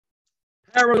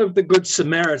Parable of the Good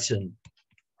Samaritan.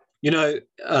 You know,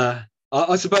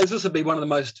 I suppose this would be one of the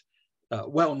most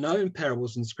well-known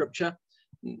parables in Scripture,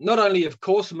 not only, of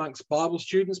course, amongst Bible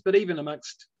students, but even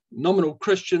amongst nominal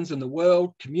Christians in the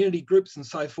world, community groups and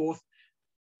so forth.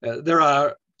 There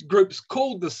are groups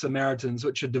called the Samaritans,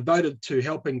 which are devoted to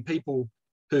helping people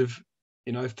who've,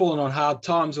 fallen on hard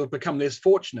times or have become less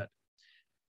fortunate.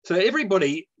 So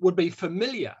everybody would be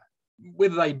familiar,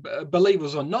 whether they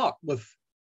believers or not, with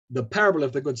the parable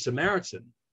of the Good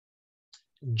Samaritan.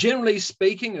 Generally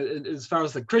speaking, as far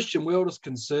as the Christian world is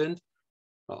concerned,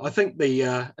 I think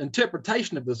the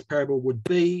interpretation of this parable would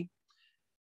be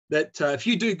that if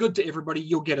you do good to everybody,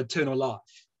 you'll get eternal life,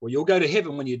 or you'll go to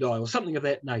heaven when you die, or something of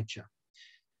that nature.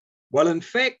 Well, in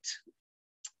fact,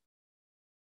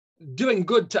 doing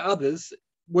good to others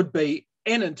would be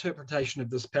an interpretation of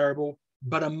this parable,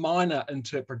 but a minor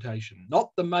interpretation,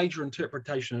 not the major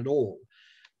interpretation at all.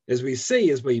 As we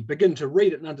see, as we begin to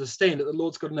read it and understand it, the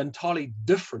Lord's got an entirely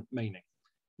different meaning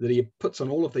that he puts on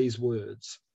all of these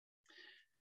words.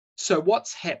 So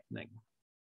what's happening?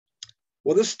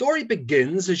 Well, the story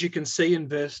begins, as you can see, in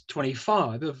verse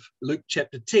 25 of Luke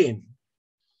chapter 10.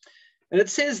 And it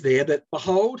says there that,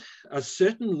 behold, a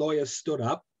certain lawyer stood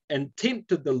up and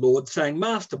tempted the Lord, saying,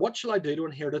 Master, what shall I do to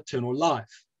inherit eternal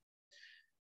life?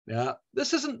 Now,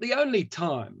 this isn't the only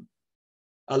time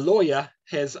a lawyer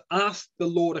has asked the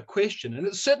Lord a question, and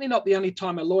it's certainly not the only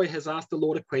time a lawyer has asked the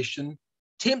Lord a question,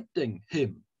 tempting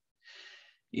him.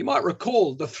 You might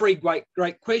recall the three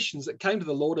great questions that came to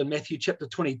the Lord in Matthew chapter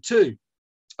 22.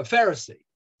 A Pharisee: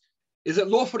 is it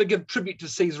lawful to give tribute to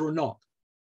Caesar or not?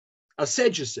 A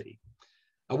Sadducee: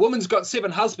 a woman's got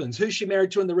 7 husbands, who's she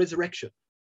married to in the resurrection?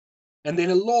 And then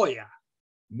a lawyer,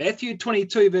 Matthew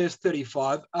 22 verse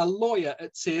 35, a lawyer,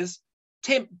 it says,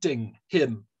 tempting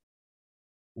him.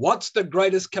 What's the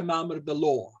greatest commandment of the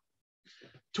law?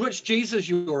 To which Jesus,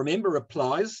 you'll remember,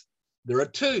 replies, there are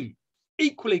 2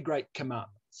 equally great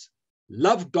commandments.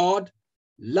 Love God,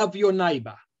 love your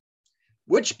neighbor,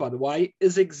 which, by the way,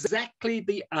 is exactly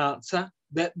the answer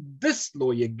that this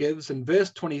lawyer gives in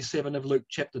verse 27 of Luke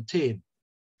chapter 10.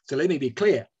 So let me be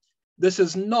clear. This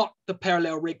is not the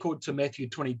parallel record to Matthew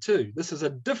 22. This is a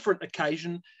different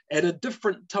occasion at a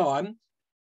different time,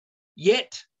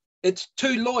 yet it's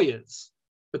 2 lawyers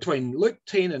between Luke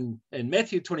 10 and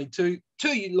Matthew 22,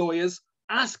 2 lawyers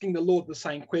asking the Lord the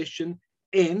same question,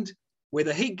 and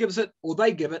whether he gives it or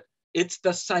they give it, it's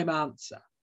the same answer.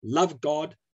 Love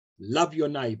God, love your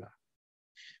neighbor.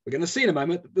 We're going to see in a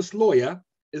moment that this lawyer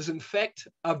is in fact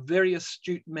a very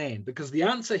astute man, because the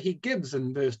answer he gives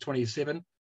in verse 27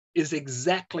 is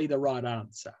exactly the right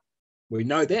answer. We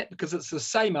know that because it's the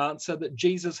same answer that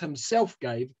Jesus himself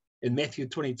gave in Matthew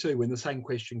 22 when the same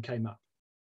question came up.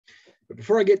 But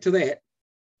before I get to that,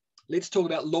 let's talk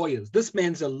about lawyers. This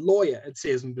man's a lawyer, it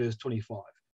says in verse 25.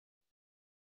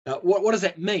 What does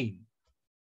that mean?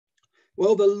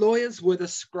 Well, the lawyers were the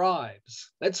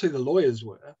scribes. That's who the lawyers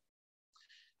were.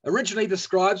 Originally, the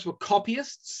scribes were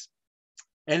copyists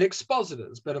and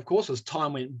expositors, but of course, as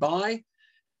time went by,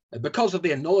 because of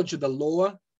their knowledge of the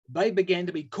law, they began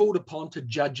to be called upon to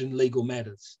judge in legal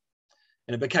matters.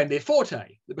 And it became their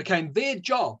forte. It became their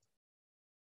job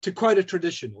to quote a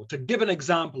tradition or to give an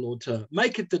example or to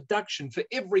make a deduction for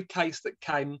every case that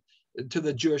came to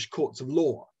the Jewish courts of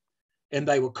law. And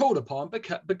they were called upon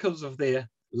because of their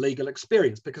legal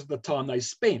experience, because of the time they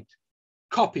spent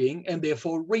copying and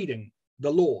therefore reading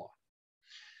the law.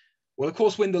 Well, of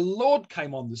course, when the Lord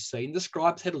came on the scene, the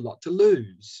scribes had a lot to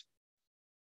lose.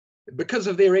 Because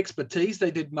of their expertise,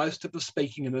 they did most of the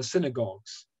speaking in the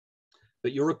synagogues.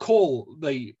 But you recall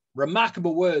the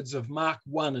remarkable words of Mark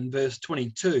 1 and verse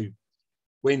 22.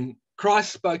 When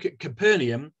Christ spoke at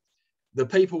Capernaum, the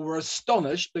people were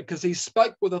astonished because he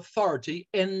spoke with authority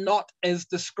and not as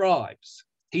the scribes.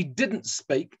 He didn't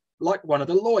speak like one of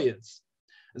the lawyers.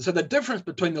 And so the difference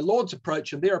between the Lord's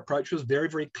approach and their approach was very,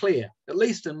 very clear, at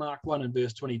least in Mark 1 and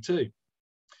verse 22.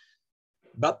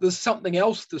 But there's something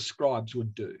else the scribes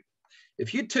would do.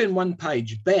 If you turn one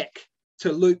page back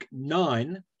to Luke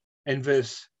 9 and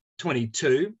verse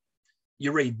 22,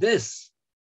 you read this.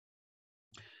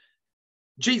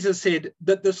 Jesus said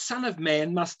that the Son of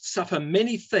Man must suffer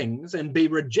many things and be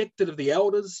rejected of the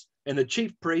elders and the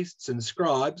chief priests and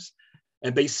scribes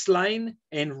and be slain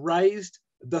and raised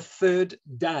the 3rd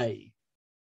day.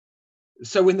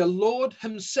 So when the Lord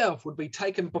himself would be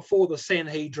taken before the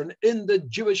Sanhedrin in the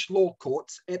Jewish law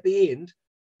courts at the end,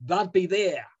 they'd be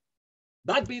there.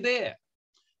 They'd be there.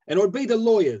 And it would be the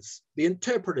lawyers, the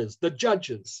interpreters, the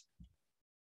judges,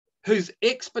 whose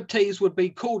expertise would be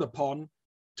called upon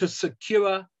to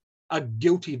secure a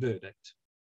guilty verdict.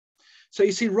 So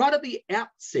you see, right at the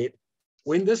outset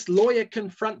when this lawyer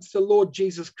confronts the Lord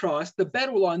Jesus Christ, the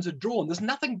battle lines are drawn. There's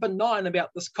nothing benign about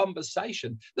this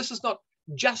conversation. This is not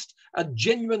just a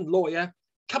genuine lawyer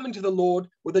coming to the Lord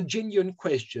with a genuine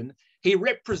question. He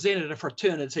represented a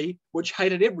fraternity which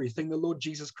hated everything the Lord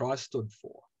Jesus Christ stood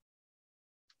for.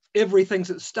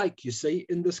 Everything's at stake, you see,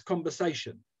 in this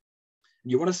conversation.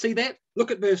 You want to see that?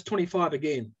 Look at verse 25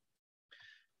 again.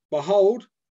 Behold,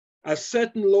 a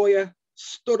certain lawyer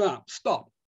stood up. Stop.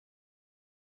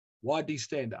 Why did he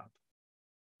stand up?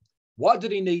 Why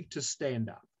did he need to stand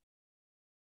up?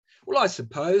 Well, I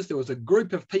suppose there was a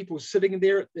group of people sitting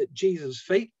there at Jesus'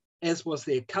 feet, as was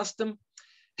their custom.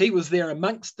 He was there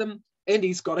amongst them, and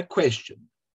he's got a question.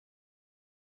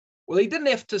 Well, he didn't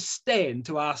have to stand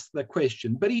to ask the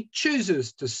question, but he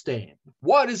chooses to stand.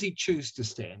 Why does he choose to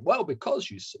stand? Well, because,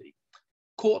 you see,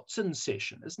 court's in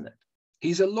session, isn't it?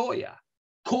 He's a lawyer.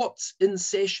 Court's in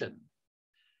session.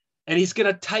 And he's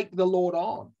going to take the Lord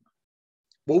on.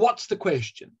 Well, what's the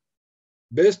question?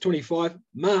 Verse 25,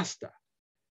 Master,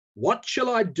 what shall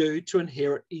I do to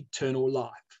inherit eternal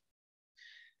life?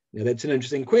 Now, that's an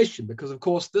interesting question because, of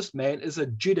course, this man is a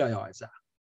Judaizer.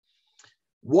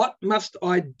 What must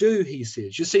I do, he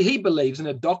says. You see, he believes in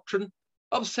a doctrine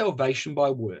of salvation by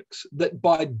works, that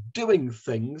by doing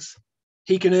things,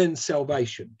 he can earn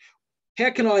salvation.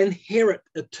 How can I inherit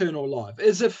eternal life?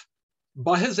 As if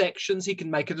by his actions, he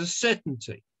can make it a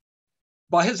certainty.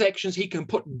 By his actions, he can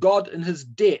put God in his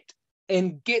debt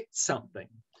and get something.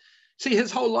 See,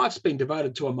 his whole life's been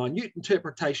devoted to a minute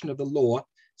interpretation of the law,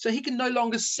 so he can no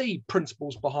longer see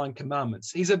principles behind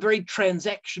commandments. He's a very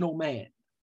transactional man.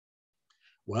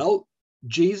 Well,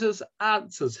 Jesus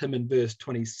answers him in verse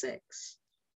 26.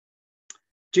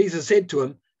 Jesus said to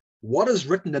him, what is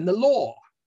written in the law?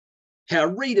 How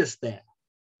readest thou?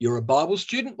 You're a Bible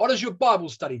student. What does your Bible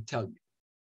study tell you?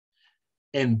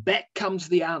 And back comes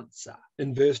the answer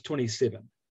in verse 27.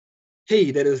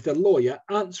 He, that is the lawyer,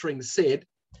 answering said,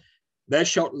 thou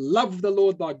shalt love the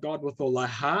Lord thy God with all thy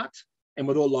heart, and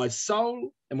with all thy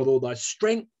soul, and with all thy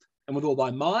strength, and with all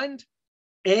thy mind,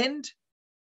 and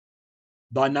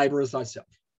thy neighbor as thyself.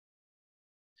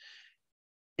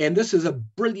 And this is a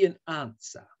brilliant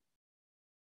answer,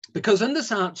 because in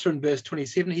this answer in verse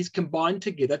 27, he's combined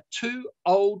together two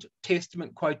Old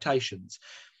Testament quotations.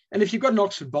 And if you've got an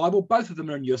Oxford Bible, both of them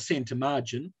are in your centre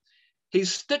margin.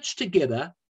 He's stitched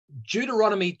together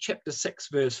Deuteronomy chapter 6,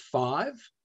 verse 5,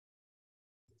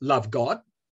 love God,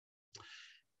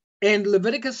 and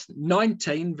Leviticus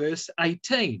 19, verse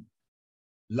 18,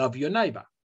 love your neighbor.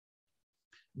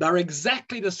 They're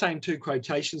exactly the same two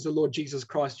quotations the Lord Jesus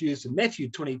Christ used in Matthew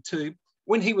 22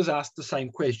 when he was asked the same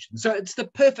question. So it's the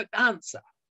perfect answer,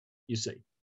 you see.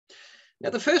 Now,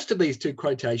 the first of these two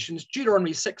quotations,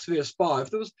 Deuteronomy 6, verse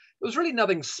 5, there was really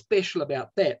nothing special about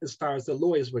that as far as the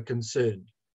lawyers were concerned.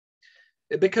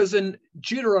 Because in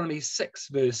Deuteronomy 6,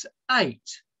 verse 8,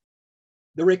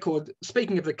 the record,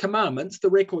 speaking of the commandments, the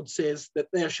record says that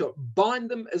thou shalt bind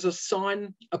them as a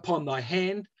sign upon thy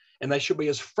hand, and they shall be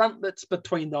as frontlets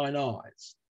between thine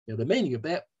eyes. Now, the meaning of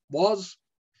that was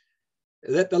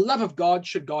that the love of God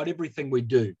should guide everything we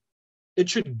do. It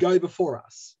should go before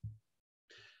us.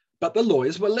 But the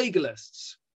lawyers were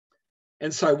legalists.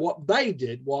 And so what they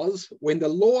did was, when the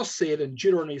law said in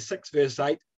Deuteronomy 6, verse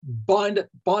 8, bind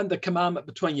the commandment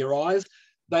between your eyes,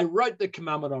 they wrote the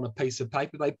commandment on a piece of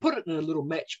paper, they put it in a little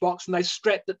matchbox, and they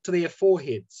strapped it to their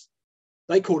foreheads.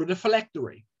 They called it a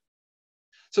phylactery.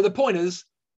 So the point is,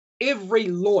 every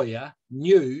lawyer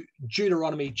knew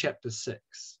Deuteronomy chapter 6.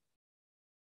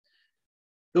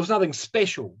 There was nothing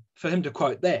special for him to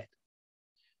quote that.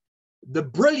 The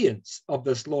brilliance of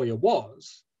this lawyer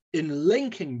was in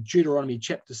linking Deuteronomy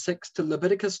chapter 6 to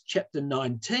Leviticus chapter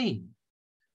 19.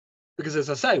 Because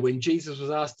as I say, when Jesus was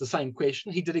asked the same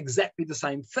question, he did exactly the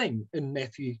same thing in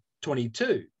Matthew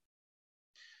 22.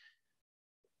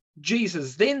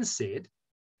 Jesus then said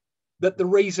that the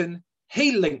reason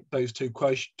he linked those two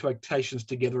quotations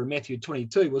together in Matthew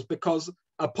 22 was because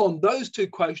upon those two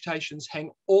quotations hang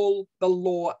all the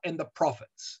law and the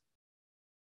prophets.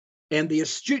 And the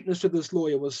astuteness of this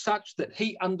lawyer was such that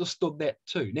he understood that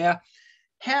too. Now,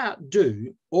 how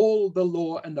do all the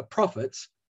law and the prophets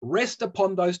rest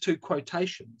upon those two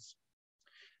quotations?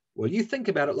 Well, you think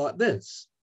about it like this.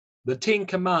 The 10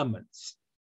 Commandments.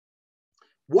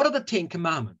 What are the 10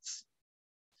 Commandments?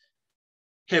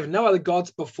 Have no other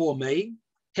gods before me.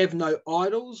 Have no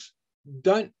idols.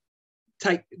 Don't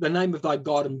take the name of thy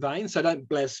God in vain, so don't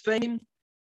blaspheme,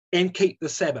 and keep the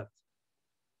Sabbath.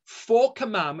 4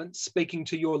 commandments speaking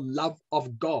to your love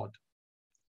of God,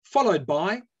 followed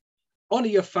by honor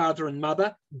your father and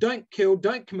mother, don't kill,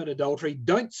 don't commit adultery,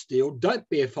 don't steal, don't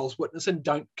bear false witness, and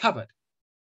don't covet.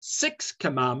 6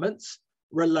 commandments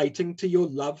relating to your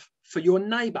love for your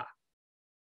neighbor.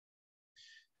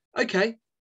 Okay,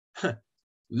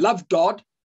 love God,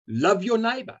 love your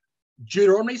neighbor.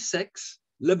 Deuteronomy 6,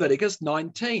 Leviticus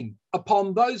 19.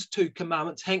 Upon those 2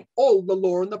 commandments hang all the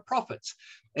law and the prophets.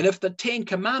 And if the 10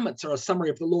 commandments are a summary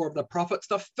of the law of the prophets,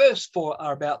 the first 4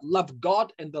 are about love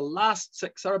God and the last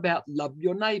 6 are about love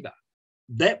your neighbor.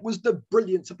 That was the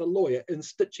brilliance of the lawyer in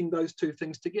stitching those 2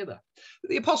 things together.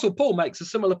 The Apostle Paul makes a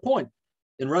similar point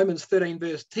in Romans 13,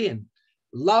 verse 10.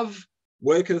 Love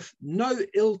worketh no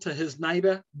ill to his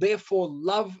neighbor, therefore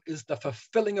love is the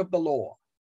fulfilling of the law.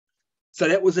 So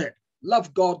that was it.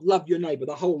 Love God, love your neighbor.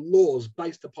 The whole law is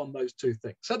based upon those 2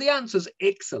 things. So the answer is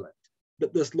excellent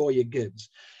that this lawyer gives.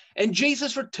 And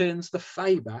Jesus returns the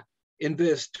favor in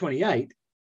verse 28.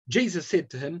 Jesus said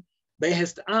to him, thou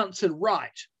hast answered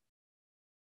right.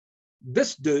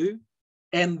 This do,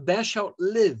 and thou shalt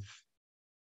live.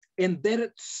 And that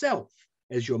itself,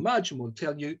 as your margin will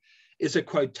tell you, is a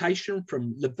quotation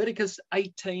from Leviticus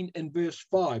 18 and verse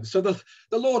 5. So the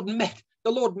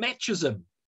Lord matches him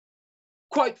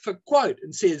quote for quote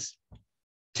and says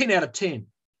 10 out of 10.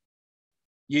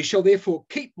 Ye shall therefore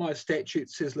keep my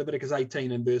statutes, says Leviticus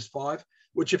 18 and verse 5,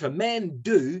 which if a man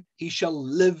do, he shall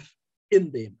live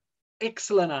in them.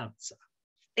 Excellent answer.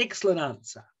 Excellent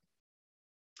answer.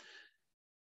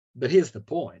 But here's the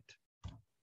point.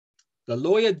 The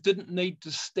lawyer didn't need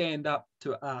to stand up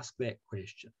to ask that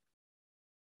question.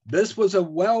 This was a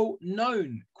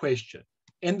well-known question,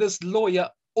 and this lawyer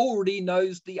already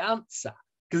knows the answer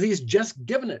because he's just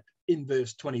given it in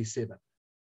verse 27.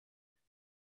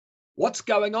 What's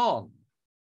going on?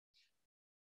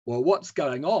 Well, what's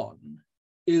going on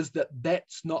is that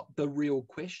that's not the real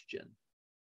question.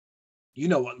 You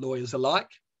know what lawyers are like.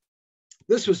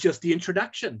 This was just the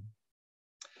introduction.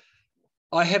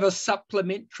 I have a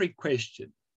supplementary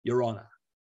question, Your Honour,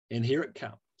 and here it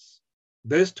comes.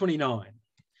 Verse 29.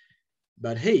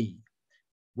 But he,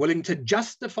 willing to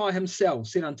justify himself,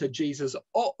 said unto Jesus,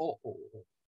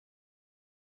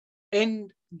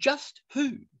 and just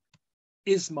who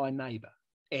is my neighbour?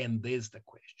 And there's the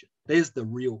question. There's the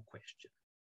real question.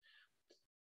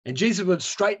 And Jesus would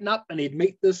straighten up and he'd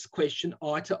meet this question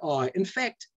eye to eye. In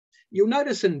fact, you'll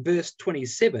notice in verse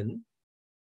 27,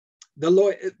 the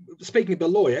lawyer, speaking of the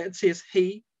lawyer, it says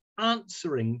he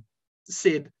answering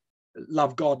said,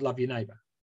 love God, love your neighbour.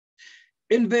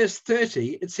 In verse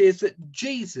 30, it says that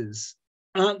Jesus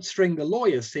answering the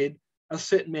lawyer said, a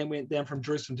certain man went down from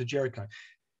Jerusalem to Jericho.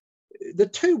 The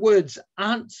 2 words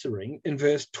answering in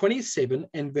verse 27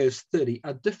 and verse 30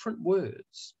 are different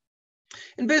words.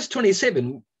 In verse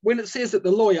 27, when it says that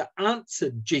the lawyer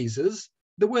answered Jesus,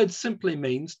 the word simply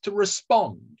means to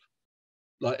respond.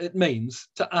 Like it means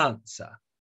to answer.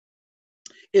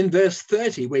 In verse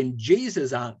 30, when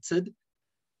Jesus answered,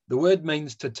 the word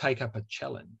means to take up a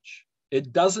challenge.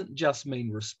 It doesn't just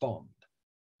mean respond.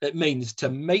 It means to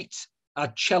meet a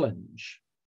challenge.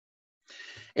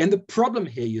 And the problem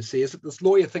here, you see, is that this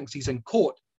lawyer thinks he's in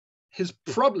court. His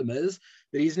problem is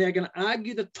that he's now going to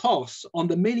argue the toss on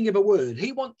the meaning of a word.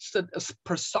 He wants a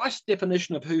precise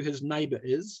definition of who his neighbour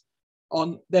is,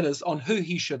 on who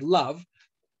he should love,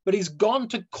 but he's gone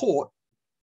to court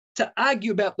to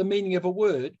argue about the meaning of a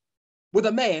word with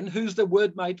a man who's the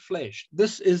word made flesh.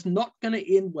 This is not going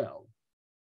to end well,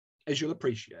 as you'll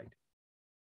appreciate.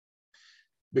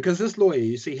 Because this lawyer,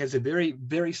 you see, has a very,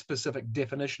 very specific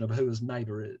definition of who his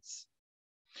neighbour is.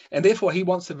 And therefore, he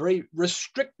wants a very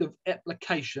restrictive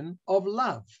application of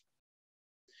love.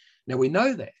 Now, we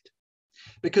know that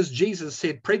because Jesus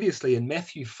said previously in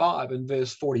Matthew 5 and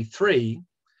verse 43,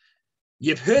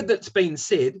 you've heard that's been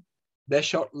said, thou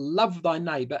shalt love thy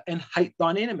neighbour and hate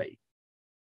thine enemy.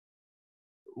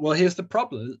 Well, here's the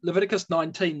problem. Leviticus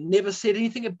 19 never said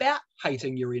anything about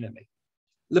hating your enemy.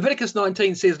 Leviticus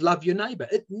 19 says love your neighbour.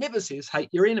 It never says hate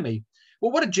your enemy.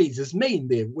 Well, what did Jesus mean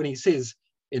there when he says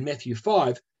in Matthew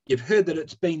 5, you've heard that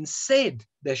it's been said,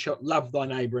 thou shalt love thy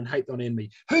neighbour and hate thine enemy.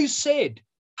 Who said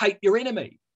hate your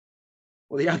enemy?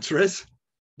 Well, the answer is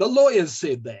the lawyers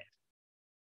said that.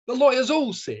 The lawyers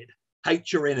all said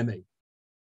hate your enemy.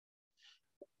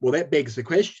 Well, that begs the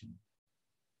question.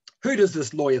 Who does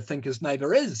this lawyer think his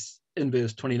neighbour is in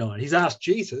verse 29? He's asked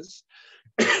Jesus,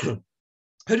 who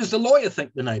does the lawyer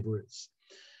think the neighbour is?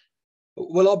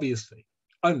 Well, obviously,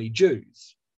 only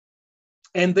Jews.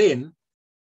 And then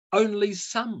only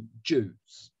some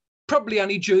Jews. Probably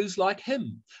only Jews like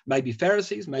him. Maybe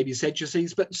Pharisees, maybe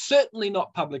Sadducees, but certainly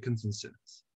not publicans and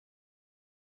sinners.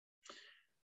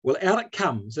 Well, out it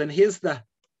comes, and here's the,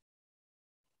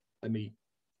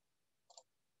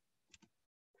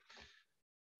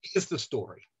 here's the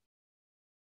story.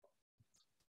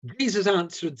 Jesus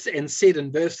answered and said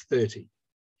in verse 30,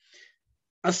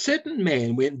 a certain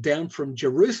man went down from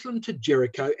Jerusalem to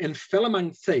Jericho and fell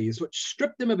among thieves, which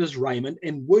stripped him of his raiment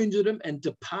and wounded him and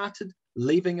departed,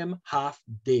 leaving him half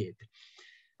dead.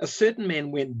 A certain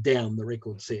man went down, the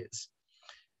record says.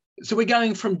 So we're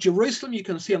going from Jerusalem, you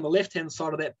can see on the left-hand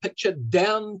side of that picture,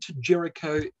 down to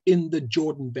Jericho in the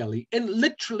Jordan Valley. And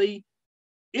literally,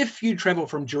 if you travel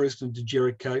from Jerusalem to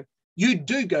Jericho, you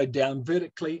do go down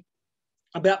vertically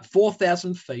about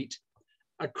 4,000 feet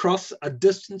across a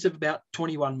distance of about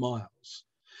 21 miles.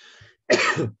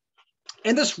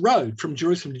 And this road from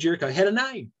Jerusalem to Jericho had a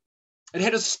name. It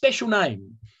had a special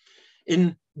name.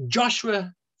 In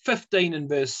Joshua 15 and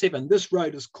verse 7, this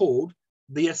road is called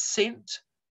the Ascent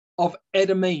of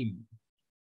Adamim.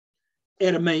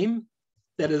 Adamim,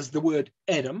 that is the word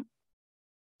Adam,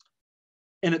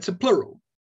 and it's a plural.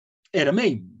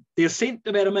 Adamim, the Ascent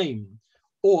of Adamim,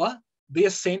 or the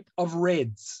Ascent of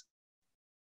Reds,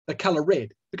 the color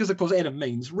red, because of course Adam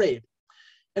means red.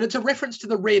 And it's a reference to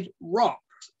the red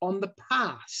rocks on the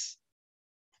pass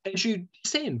as you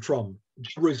descend from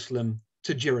Jerusalem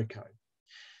to Jericho.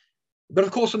 But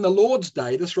of course, in the Lord's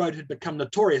day, this road had become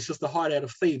notorious as the hideout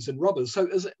of thieves and robbers. So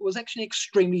it was actually an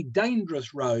extremely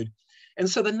dangerous road. And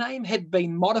so the name had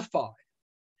been modified.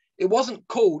 It wasn't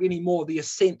called anymore the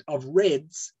Ascent of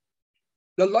Reds.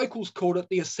 The locals called it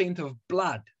the Ascent of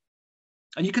Blood.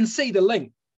 And you can see the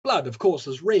link. Blood, of course,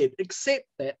 is red, except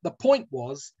that the point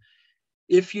was,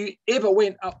 if you ever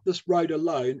went up this road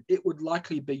alone, it would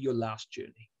likely be your last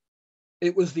journey.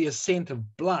 It was the Ascent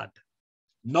of Blood,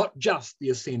 not just the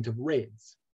Ascent of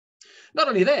Reds. Not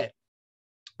only that,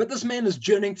 but this man is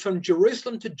journeying from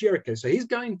Jerusalem to Jericho. So he's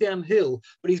going downhill,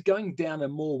 but he's going down in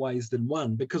more ways than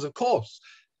one, because of course,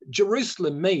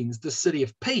 Jerusalem means the city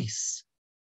of peace.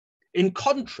 In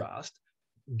contrast,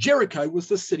 Jericho was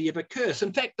the city of a curse.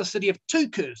 In fact, the city of two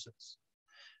curses.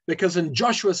 Because in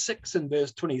Joshua 6 and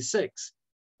verse 26,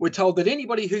 we're told that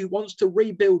anybody who wants to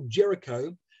rebuild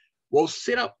Jericho will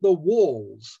set up the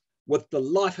walls with the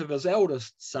life of his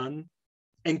eldest son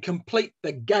and complete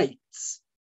the gates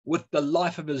with the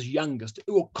life of his youngest.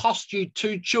 It will cost you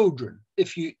 2 children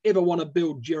if you ever want to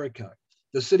build Jericho.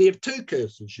 The city of two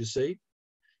curses, you see.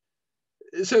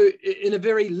 So in a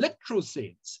very literal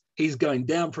sense, he's going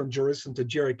down from Jerusalem to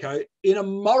Jericho. In a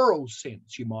moral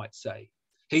sense, you might say,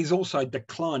 he's also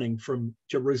declining from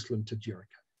Jerusalem to Jericho.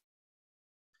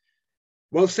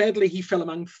 Well, sadly, he fell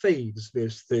among thieves,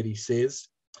 verse 30 says.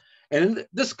 And in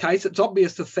this case, it's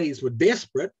obvious the thieves were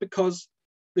desperate because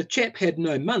the chap had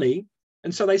no money,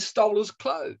 and so they stole his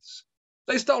clothes.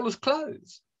 They stole his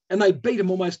clothes, and they beat him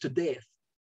almost to death.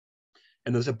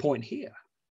 And there's a point here.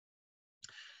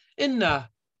 In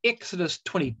Exodus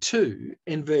 22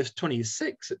 and verse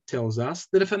 26, it tells us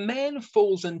that if a man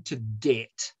falls into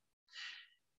debt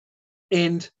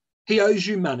and he owes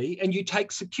you money and you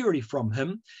take security from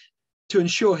him to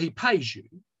ensure he pays you,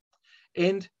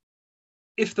 and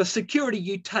if the security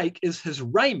you take is his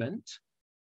raiment,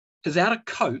 his outer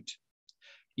coat,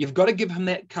 you've got to give him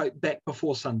that coat back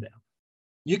before sundown.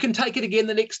 You can take it again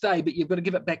the next day, but you've got to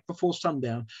give it back before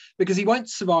sundown because he won't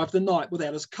survive the night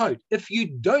without his coat. If you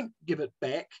don't give it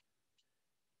back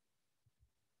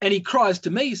and he cries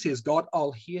to me, says God,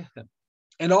 I'll hear him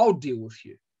and I'll deal with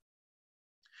you.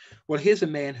 Well, here's a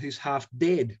man who's half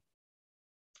dead.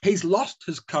 He's lost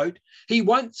his coat. He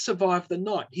won't survive the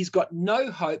night. He's got no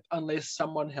hope unless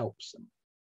someone helps him.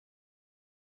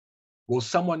 Well,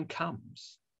 someone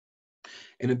comes.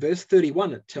 And in verse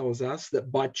 31, it tells us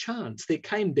that by chance there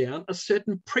came down a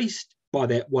certain priest by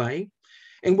that way.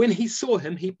 And when he saw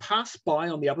him, he passed by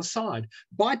on the other side.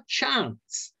 By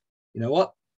chance. You know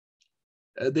what?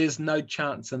 There's no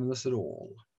chance in this at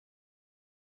all.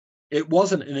 It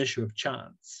wasn't an issue of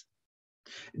chance.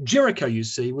 Jericho, you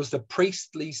see, was the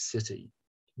priestly city.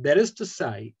 That is to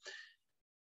say,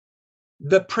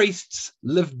 the priests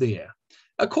lived there.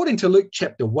 According to Luke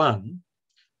chapter 1,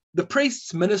 the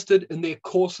priests ministered in their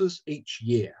courses each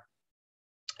year.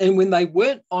 And when they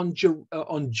weren't on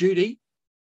duty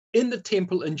in the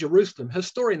temple in Jerusalem,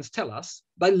 historians tell us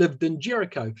they lived in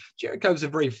Jericho. Jericho is a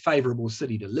very favorable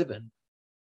city to live in,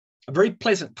 a very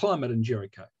pleasant climate in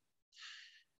Jericho.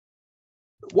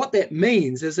 What that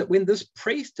means is that when this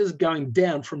priest is going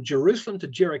down from Jerusalem to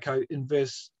Jericho in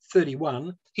verse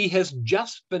 31, he has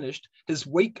just finished his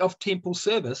week of temple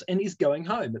service and he's going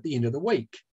home at the end of the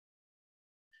week.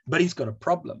 But he's got a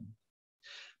problem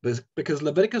because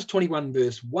Leviticus 21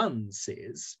 verse 1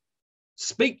 says,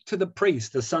 speak to the priests,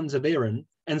 the sons of Aaron,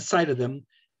 and say to them,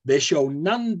 there shall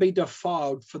none be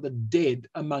defiled for the dead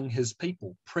among his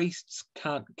people. Priests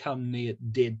can't come near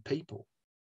dead people.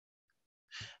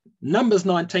 Numbers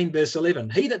 19, verse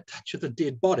 11, he that toucheth a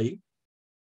dead body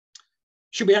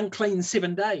should be unclean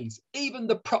 7 days. Even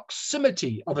the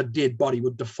proximity of a dead body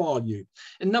would defile you.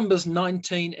 In Numbers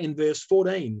 19 and verse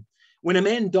 14, when a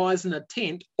man dies in a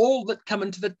tent, all that come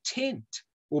into the tent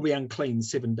will be unclean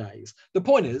 7 days. The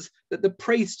point is that the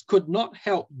priest could not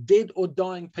help dead or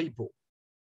dying people.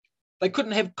 They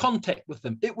couldn't have contact with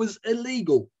them. It was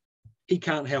illegal. He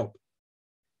can't help.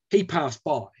 He passed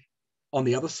by on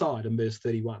the other side in verse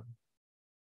 31.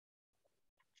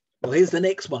 Well, here's the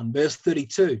next one, verse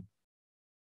 32.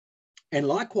 And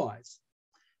likewise,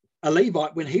 a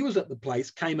Levite, when he was at the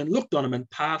place, came and looked on him and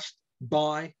passed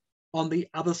by on the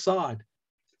other side.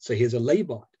 So here's a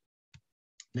Levite.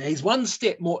 Now he's one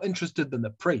step more interested than the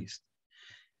priest.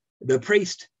 The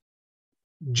priest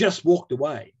just walked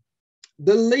away.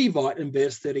 The Levite in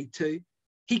verse 32,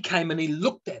 he came and he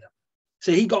looked at him.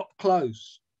 So he got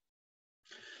close.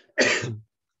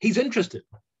 He's interested.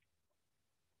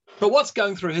 But what's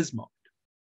going through his mind?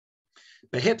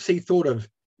 Perhaps he thought of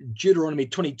Deuteronomy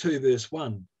 22, verse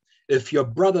 1. If your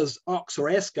brother's ox or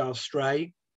ass goes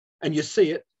astray and you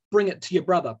see it, bring it to your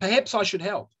brother. Perhaps I should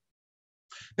help.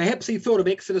 Perhaps he thought of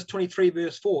Exodus 23,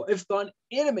 verse 4. If thine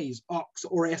enemy's ox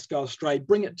or ass goes astray,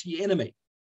 bring it to your enemy.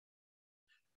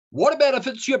 What about if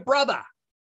it's your brother?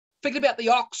 Think about the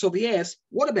ox or the ass.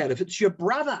 What about if it's your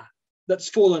brother that's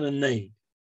fallen in need?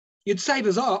 You'd save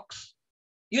his ox.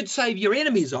 You'd save your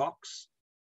enemy's ox.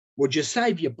 Would you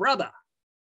save your brother?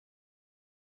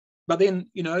 But then,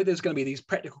 there's going to be these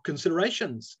practical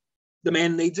considerations. The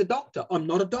man needs a doctor. I'm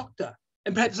not a doctor.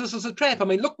 And perhaps this is a trap. I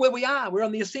mean, look where we are. We're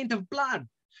on the ascent of blood.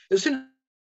 As soon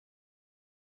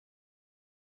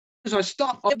as I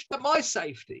stop, I'll stop my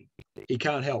safety. He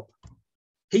can't help.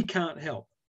 He can't help.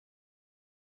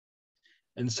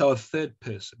 And so a third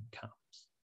person comes.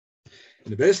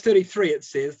 In verse 33, it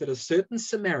says that a certain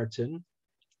Samaritan,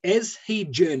 as he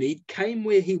journeyed, came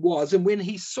where he was, and when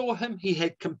he saw him, he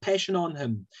had compassion on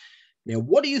him. Now,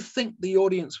 what do you think the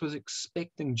audience was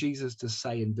expecting Jesus to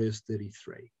say in verse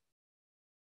 33?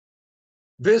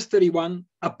 Verse 31,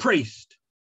 a priest.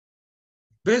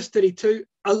 Verse 32,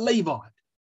 a Levite.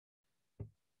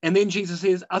 And then Jesus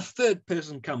says, a third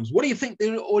person comes. What do you think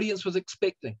the audience was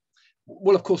expecting?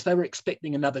 Well, of course, they were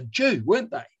expecting another Jew, weren't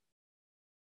they?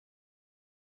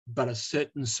 But a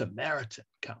certain Samaritan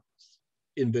comes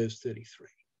in verse 33.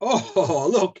 Oh,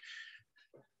 look,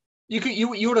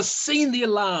 you would have seen the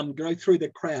alarm go through the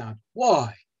crowd.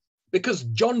 Why? Because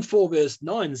John 4, verse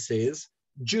 9 says,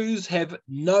 Jews have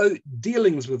no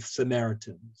dealings with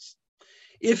Samaritans.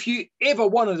 If you ever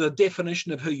wanted a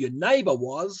definition of who your neighbor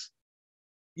was,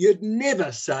 you'd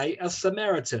never say a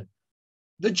Samaritan.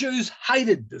 The Jews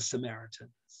hated the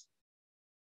Samaritans.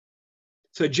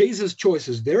 So Jesus' choice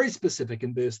is very specific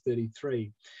in verse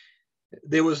 33.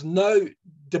 There was no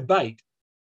debate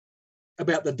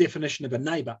about the definition of a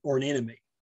neighbor or an enemy.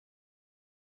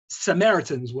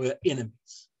 Samaritans were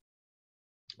enemies.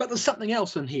 But there's something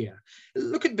else in here.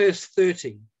 Look at verse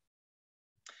 30.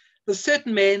 The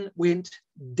certain man went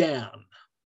down.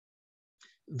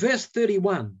 Verse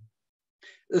 31.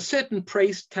 The certain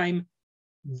priest came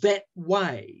that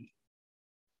way.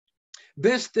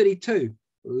 Verse 32.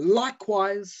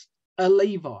 Likewise a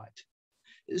Levite.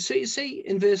 So you see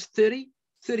in verse 30,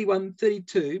 31,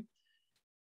 32,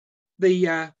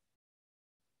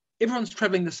 everyone's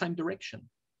traveling the same direction.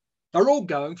 They're all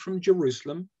going from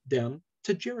Jerusalem down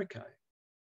to Jericho.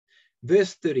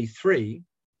 Verse 33,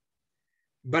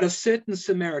 but a certain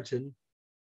Samaritan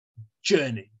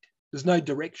journeyed. There's no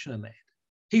direction in that.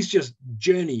 He's just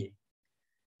journeying.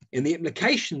 And the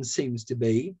implication seems to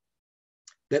be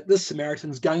that this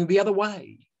Samaritan's going the other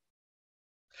way.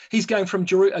 He's going from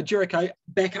Jericho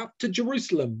back up to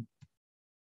Jerusalem.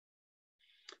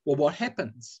 Well, what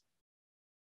happens?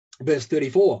 Verse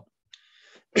 34.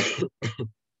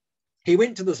 He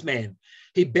went to this man.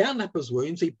 He bound up his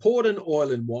wounds. He poured in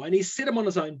oil and wine. He set him on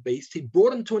his own beast. He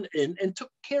brought him to an inn and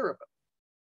took care of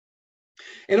him.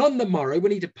 And on the morrow,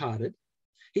 when he departed,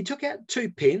 he took out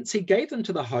 2 pence. He gave them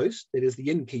to the host, that is the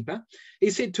innkeeper.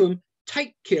 He said to him,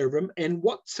 take care of him, and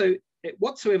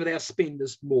whatsoever thou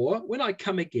spendest more, when I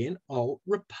come again, I'll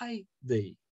repay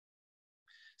thee.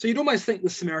 So you'd almost think the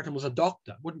Samaritan was a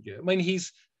doctor, wouldn't you? I mean,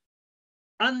 he's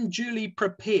unduly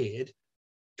prepared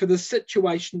for the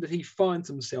situation that he finds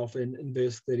himself in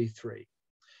verse 33.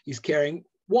 He's carrying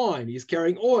wine, he's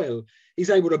carrying oil,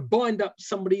 he's able to bind up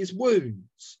somebody's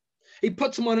wounds. He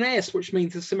puts him on an ass, which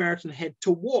means the Samaritan had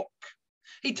to walk.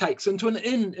 He takes him to an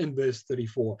inn in verse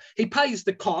 34. He pays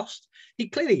the cost. He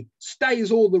clearly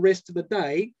stays all the rest of the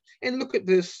day. And look at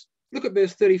verse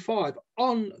 35.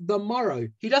 On the morrow,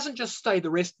 he doesn't just stay the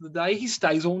rest of the day, he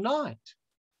stays all night.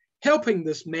 helping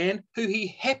this man who he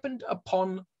happened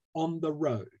upon on the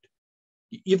road.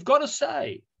 You've got to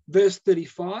say, verse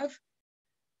 35,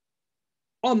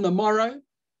 on the morrow,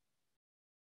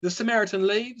 the Samaritan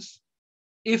leaves.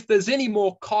 If there's any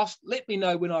more cost, let me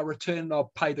know when I return and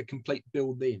I'll pay the complete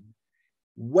bill then.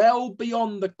 Well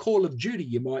beyond the call of duty,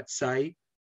 you might say,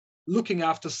 looking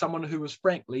after someone who was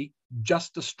frankly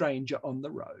just a stranger on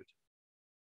the road.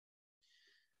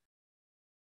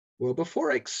 Well,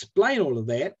 before I explain all of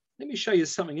that, let me show you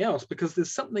something else, because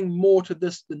there's something more to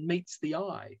this than meets the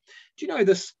eye. Do you know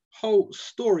this whole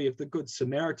story of the Good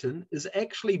Samaritan is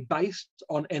actually based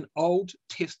on an Old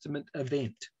Testament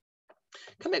event?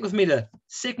 Come back with me to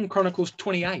 2 Chronicles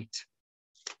 28.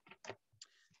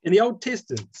 In the Old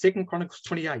Testament, 2 Chronicles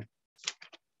 28.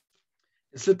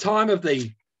 It's the time of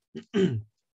the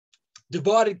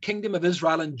divided kingdom of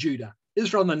Israel and Judah.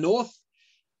 Israel in the north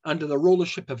under the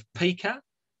rulership of Pekah,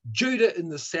 Judah in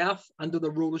the south under the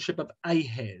rulership of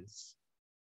Ahaz.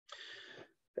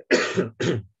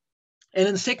 And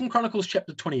in 2 Chronicles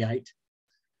chapter 28,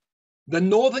 the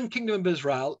northern kingdom of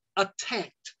Israel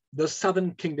attacked the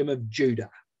southern kingdom of Judah.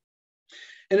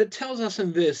 And it tells us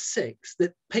in verse 6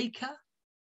 that Pekah,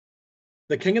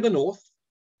 the king of the north,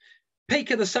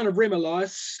 Pekah, the son of Remaliah,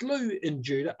 slew in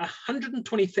Judah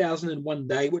 120,000 in one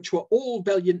day, which were all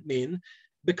valiant men,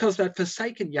 because they'd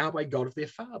forsaken Yahweh, God of their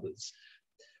fathers.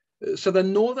 So the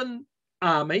northern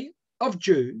army of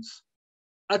Jews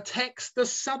attacks the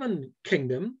southern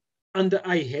kingdom under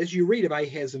Ahaz. You read of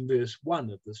Ahaz in verse 1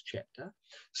 of this chapter.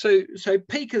 So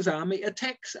Pekah's army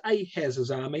attacks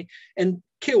Ahaz's army and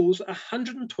kills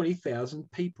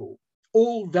 120,000 people,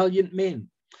 all valiant men.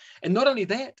 And not only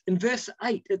that, in verse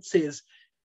 8 it says,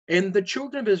 and the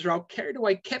children of Israel carried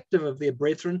away captive of their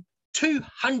brethren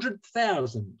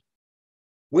 200,000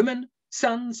 women,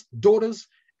 sons, daughters,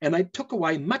 and they took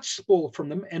away much spoil from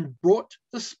them and brought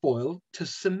the spoil to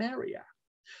Samaria.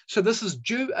 So this is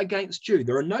Jew against Jew.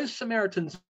 There are no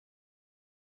Samaritans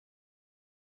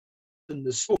in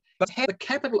this story, but the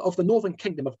capital of the northern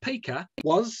kingdom of Pekah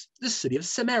was the city of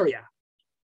Samaria.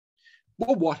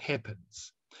 Well, what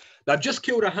happens? They've just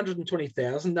killed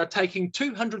 120,000. They're taking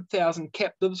 200,000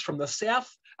 captives from the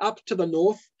south up to the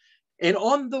north. And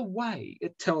on the way,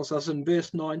 it tells us in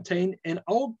verse 19, an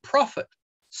old prophet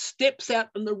steps out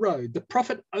in the road, the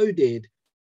prophet Oded.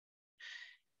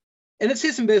 And it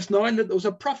says in verse 9 that there was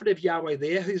a prophet of Yahweh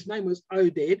there whose name was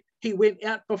Oded. He went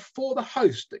out before the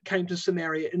host that came to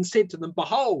Samaria and said to them,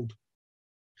 behold,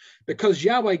 because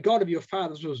Yahweh, God of your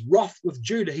fathers, was wroth with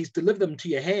Judah, he's delivered them to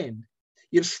your hand.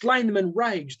 You've slain them in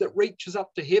rage that reaches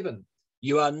up to heaven.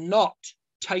 You are not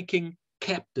taking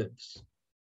captives.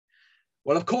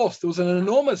 Well, of course, there was an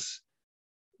enormous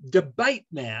debate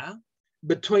now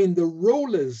between the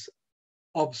rulers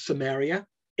of Samaria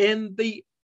and the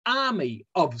army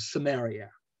of Samaria.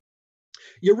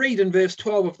 You read in verse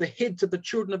 12 of the heads of the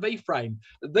children of Ephraim.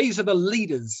 These are the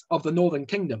leaders of the northern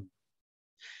kingdom.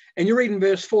 And you read in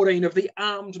verse 14 of the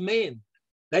armed men.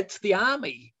 That's the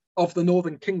army of the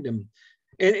northern kingdom.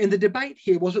 And the debate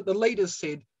here was that the leaders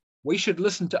said, we should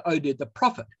listen to Oded the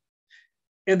prophet.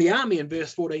 And the army in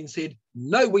verse 14 said,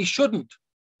 no, we shouldn't.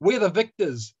 We're the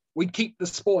victors. We keep the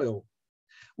spoil.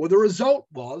 Well, the result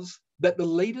was that the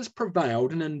leaders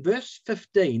prevailed. And in verse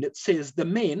 15, it says the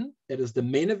men, that is the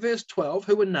men of verse 12,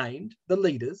 who were named the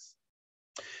leaders,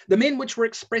 the men which were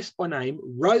expressed by name,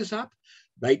 rose up.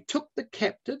 They took the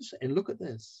captives, and look at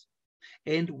this,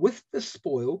 and with the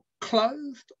spoil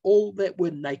clothed all that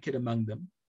were naked among them,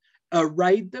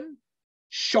 arrayed them,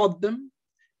 shod them,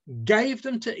 gave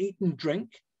them to eat and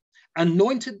drink,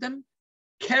 anointed them,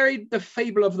 carried the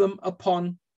feeble of them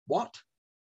upon what?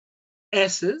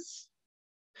 Asses,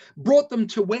 brought them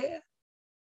to where?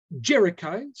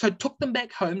 Jericho. So took them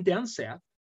back home down south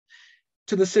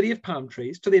to the city of palm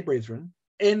trees, to their brethren,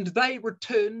 and they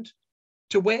returned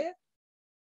to where?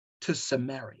 To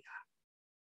Samaria.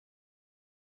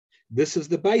 This is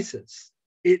the basis,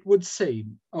 it would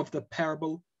seem, of the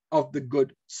parable of the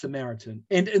Good Samaritan.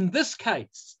 And in this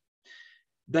case,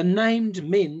 the named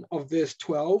men of verse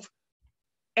 12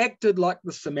 acted like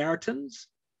the Samaritans,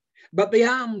 but the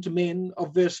armed men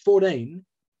of verse 14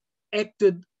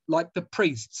 acted like the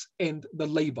priests and the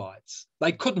Levites.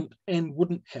 They couldn't and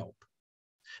wouldn't help.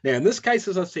 Now, in this case,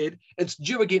 as I said, it's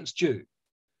Jew against Jew.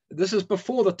 This is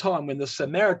before the time when the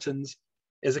Samaritans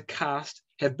as a caste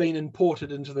have been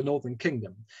imported into the northern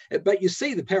kingdom. But you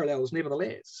see the parallels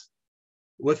nevertheless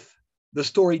with the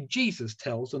story Jesus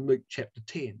tells in Luke chapter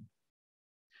 10.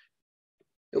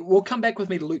 We'll come back with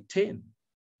me to Luke 10,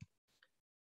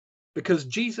 because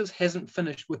Jesus hasn't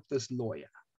finished with this lawyer.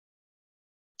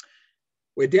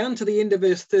 We're down to the end of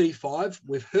verse 35.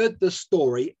 We've heard this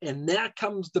story, and now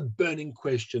comes the burning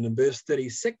question in verse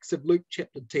 36 of Luke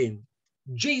chapter 10.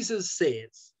 Jesus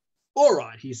says, all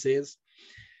right, he says,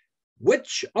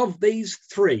 which of these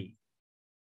three,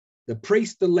 the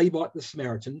priest, the Levite, the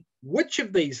Samaritan, which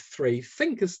of these three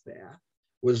thinkest thou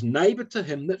was neighbour to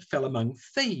him that fell among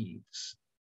thieves?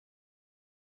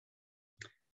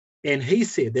 And he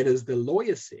said, that is, the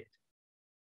lawyer said,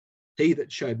 he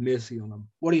that showed mercy on him.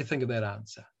 What do you think of that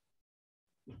answer?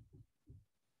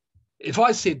 If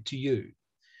I said to you,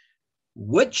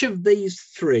 which of these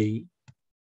three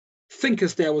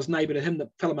thinkest thou was neighbour to him that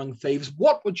fell among thieves,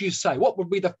 what would you say? What would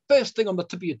be the first thing on the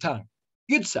tip of your tongue?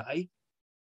 You'd say,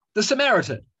 the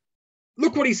Samaritan.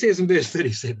 Look what he says in verse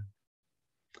 37.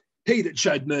 He that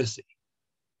showed mercy.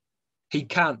 He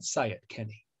can't say it, can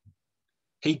he?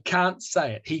 He can't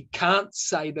say it. He can't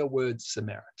say the word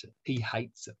Samaritan. He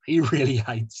hates him. He really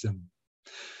hates him.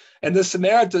 And the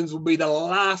Samaritans will be the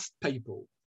last people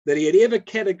that he had ever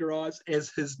categorized as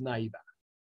his neighbor.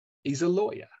 He's a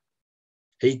lawyer.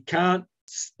 He can't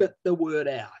spit the word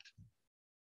out.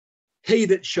 He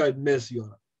that showed mercy on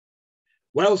him.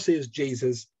 Well, says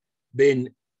Jesus, then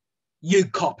you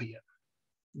copy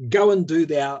him. Go and do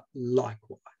thou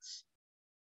likewise.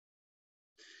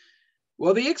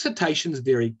 Well, the exhortation is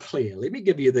very clear. Let me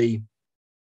give you the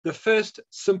first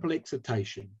simple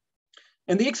exhortation.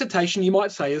 And the exhortation, you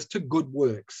might say, is to good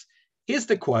works. Here's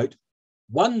the quote,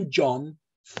 1 John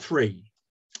 3,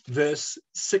 verse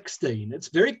 16. It's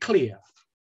very clear.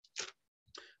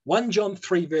 1 John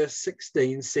 3, verse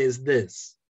 16 says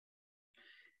this,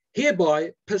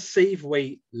 hereby perceive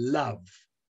we love.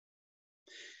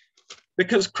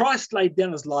 Because Christ laid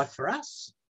down his life for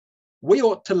us, we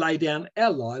ought to lay down our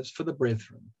lives for the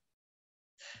brethren.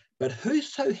 But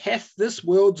whoso hath this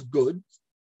world's goods,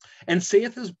 and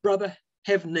seeth his brother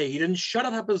have need, and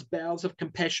shutteth up his bowels of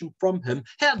compassion from him,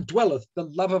 how dwelleth the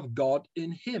love of God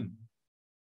in him?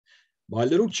 My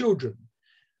little children,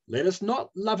 let us not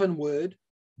love in word,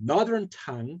 neither in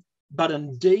tongue, but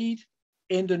in deed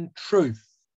and in truth.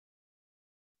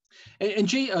 And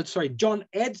John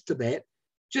adds to that,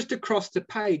 just across the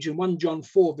page in 1 John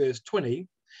 4, verse 20,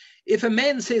 if a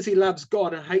man says he loves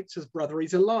God and hates his brother,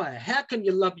 he's a liar. How can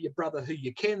you love your brother who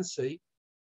you can see?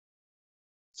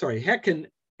 Sorry, how can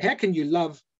you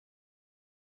love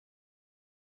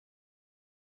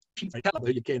who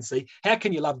you can see? How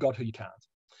can you love God who you can't?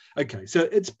 Okay, so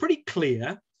it's pretty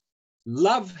clear.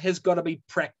 Love has got to be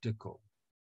practical.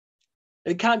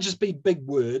 It can't just be big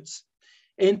words.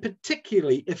 And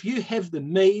particularly if you have the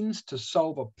means to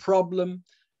solve a problem,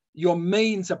 your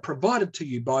means are provided to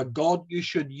you by God, you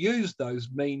should use those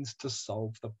means to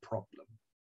solve the problem.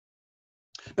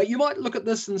 But you might look at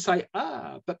this and say,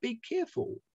 but be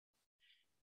careful.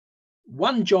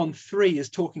 1 John 3 is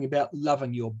talking about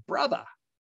loving your brother.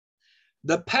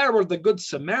 The parable of the Good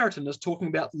Samaritan is talking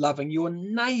about loving your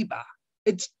neighbor.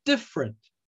 It's different.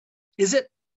 Is it?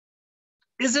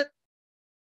 Is it?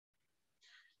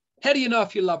 How do you know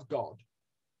if you love God?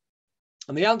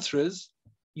 And the answer is,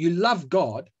 you love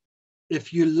God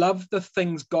if you love the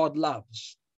things God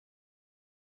loves.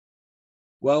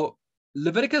 Well,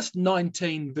 Leviticus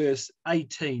 19 verse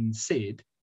 18 said,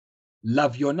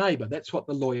 love your neighbor. That's what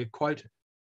the lawyer quoted.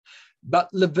 But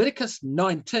Leviticus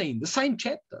 19, the same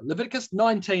chapter, Leviticus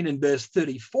 19 and verse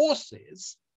 34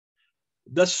 says,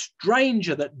 the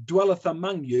stranger that dwelleth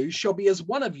among you shall be as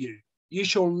one of you. You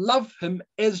shall love him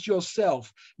as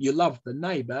yourself. You love the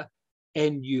neighbor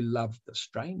and you love the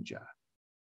stranger.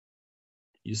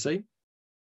 You see?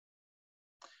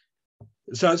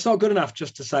 So it's not good enough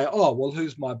just to say, oh, well,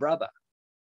 who's my brother?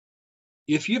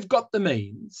 If you've got the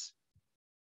means,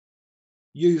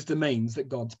 use the means that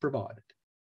God's provided.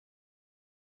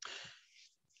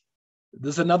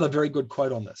 There's another very good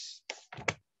quote on this.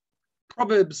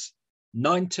 Proverbs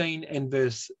 19 and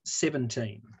verse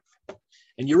 17.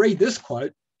 And you read this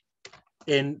quote,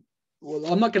 and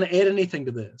well, I'm not going to add anything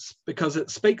to this because it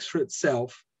speaks for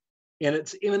itself and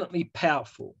it's eminently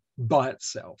powerful by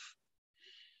itself.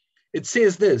 It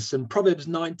says this in Proverbs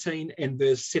 19 and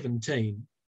verse 17.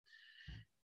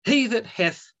 He that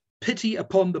hath pity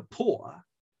upon the poor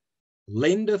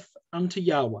lendeth unto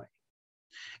Yahweh,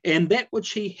 and that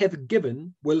which he hath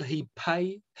given will he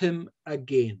pay him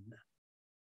again.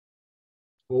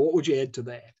 Well, what would you add to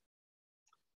that?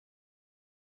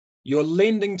 You're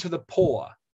lending to the poor.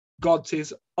 God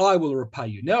says, I will repay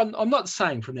you. Now, I'm not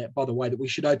saying from that, by the way, that we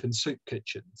should open soup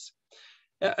kitchens.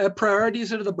 Our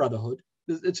priorities are to the brotherhood.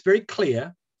 It's very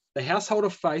clear, the household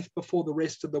of faith before the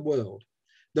rest of the world.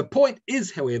 The point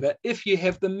is, however, if you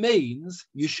have the means,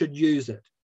 you should use it.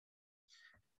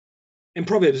 And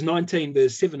Proverbs 19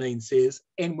 verse 17 says,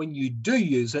 and when you do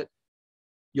use it,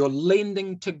 you're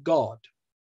lending to God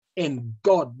and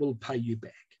God will pay you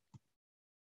back.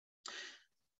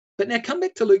 But now come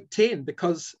back to Luke 10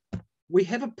 because we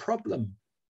have a problem.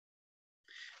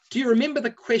 Do you remember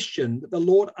the question that the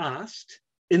Lord asked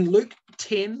in Luke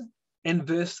 10 and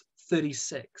verse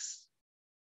 36?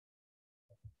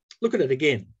 Look at it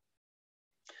again.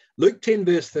 Luke 10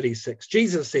 verse 36,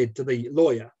 Jesus said to the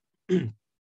lawyer,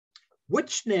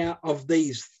 which now of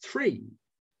these three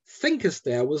thinkest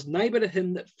thou was neighbour to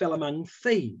him that fell among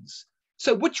thieves?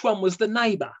 So which one was the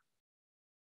neighbour?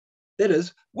 That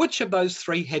is, which of those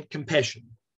three had compassion?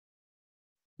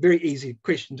 Very easy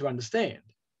question to understand.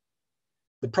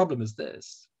 The problem is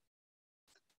this.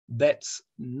 That's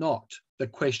not the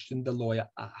question the lawyer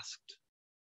asked.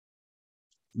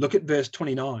 Look at verse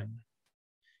 29.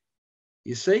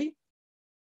 You see,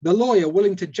 the lawyer,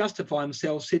 willing to justify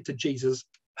himself, said to Jesus,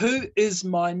 who is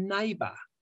my neighbour?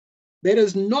 That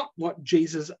is not what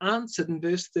Jesus answered in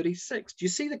verse 36. Do you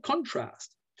see the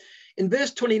contrast? In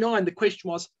verse 29, the question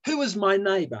was, who is my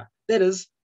neighbour? That is,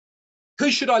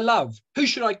 who should I love? Who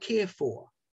should I care for?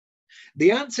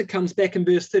 The answer comes back in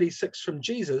verse 36 from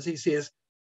Jesus. He says,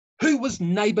 who was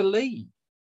neighbourly?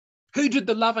 Who did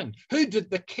the loving? Who did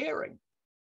the caring?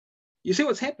 You see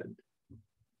what's happened?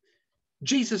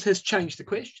 Jesus has changed the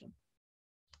question.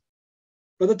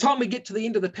 By the time we get to the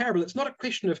end of the parable, it's not a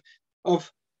question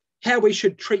of how we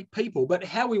should treat people, but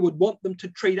how we would want them to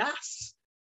treat us.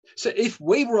 So if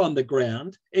we were on the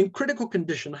ground in critical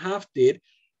condition, half dead,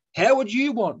 how would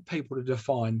you want people to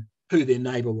define who their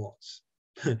neighbour was?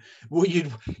 Well,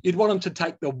 you'd want them to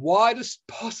take the widest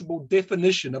possible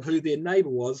definition of who their neighbour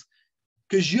was,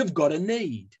 because you've got a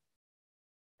need.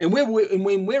 And when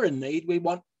we're in need, we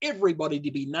want everybody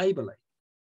to be neighbourly.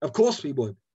 Of course we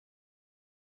would.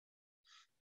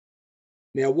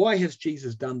 Now, why has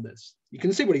Jesus done this? You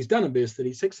can see what he's done in verse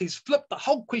 36. He's flipped the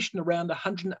whole question around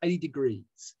 180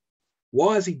 degrees.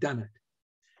 Why has he done it?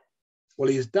 Well,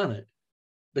 he has done it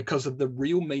because of the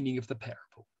real meaning of the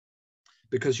parable.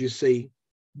 Because you see,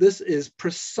 this is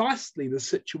precisely the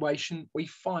situation we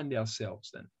find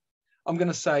ourselves in. I'm going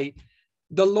to say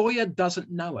the lawyer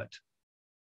doesn't know it,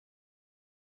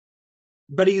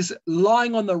 but he's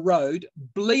lying on the road,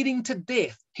 bleeding to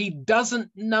death. He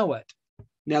doesn't know it.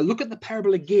 Now look at the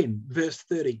parable again, verse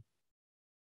 30.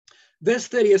 Verse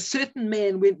 30, a certain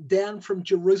man went down from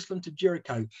Jerusalem to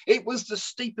Jericho. It was the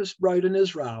steepest road in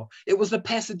Israel. It was the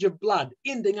passage of blood,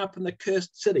 ending up in the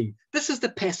cursed city. This is the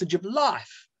passage of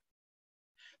life.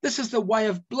 This is the way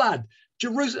of blood.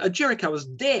 Jericho is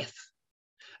death.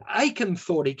 Achan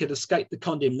thought he could escape the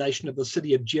condemnation of the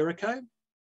city of Jericho.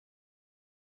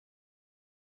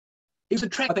 He was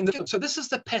attracted. So this is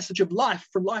the passage of life,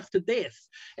 from life to death.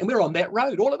 And we're on that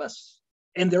road, all of us.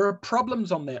 And there are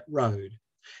problems on that road.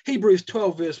 Hebrews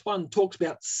 12 verse 1 talks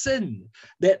about sin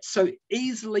that so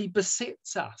easily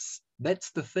besets us.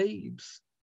 That's the thieves.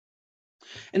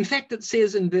 In fact, it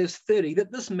says in verse 30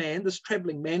 that this man, this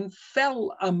traveling man,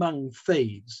 fell among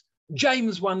thieves.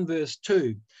 James 1 verse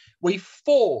 2, we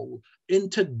fall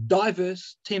into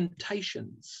diverse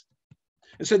temptations.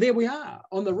 And so there we are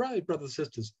on the road, brothers and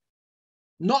sisters,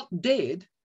 not dead,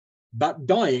 but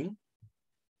dying.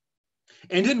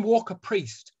 And in walk a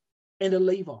priest and a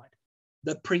Levite,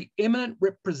 the preeminent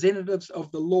representatives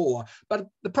of the law. But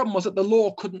the problem was that the law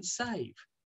couldn't save.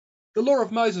 The law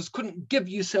of Moses couldn't give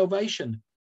you salvation.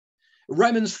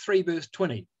 Romans 3 verse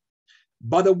 20,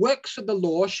 by the works of the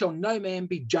law shall no man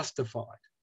be justified.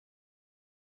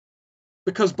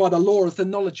 Because by the law is the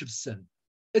knowledge of sin.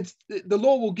 The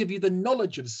law will give you the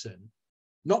knowledge of sin,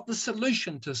 not the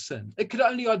solution to sin. It could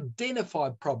only identify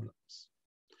problems.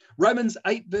 Romans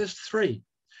 8 verse 3,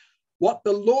 what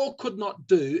the law could not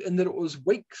do in that it was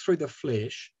weak through the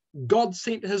flesh, God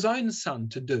sent his own son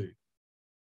to do,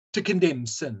 to condemn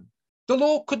sin. The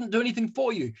law couldn't do anything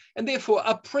for you, and therefore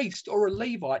a priest or a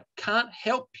Levite can't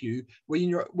help you when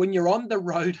you're on the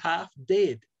road half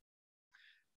dead.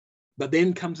 But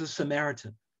then comes a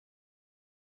Samaritan.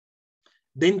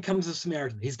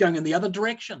 He's going in the other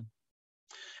direction.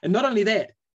 And not only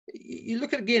that, you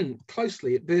look at again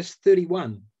closely at verse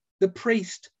 31. The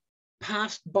priest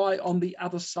passed by on the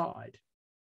other side.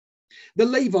 The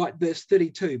Levite, verse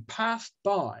 32, passed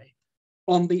by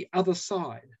on the other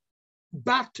side.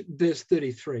 But, verse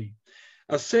 33,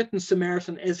 a certain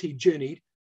Samaritan, as he journeyed,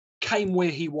 came where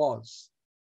he was.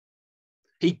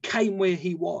 He came where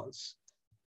he was.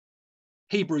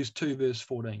 Hebrews 2, verse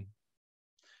 14.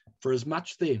 For as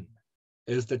much then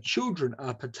as the children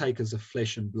are partakers of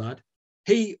flesh and blood,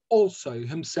 he also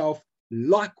himself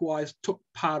likewise took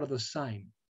part of the same.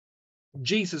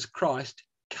 Jesus Christ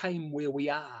came where we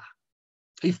are.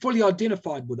 He fully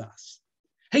identified with us.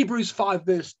 Hebrews 5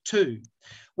 verse 2,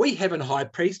 we have a high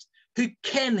priest who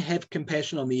can have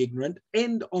compassion on the ignorant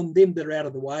and on them that are out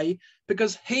of the way,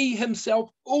 because he himself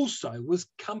also was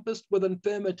compassed with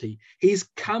infirmity. He's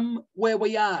come where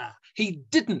we are. He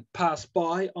didn't pass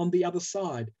by on the other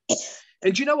side.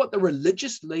 And do you know what the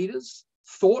religious leaders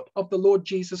thought of the Lord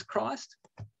Jesus Christ?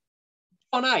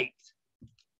 John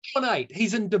 8,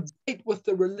 he's in debate with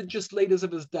the religious leaders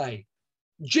of his day.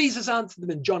 Jesus answered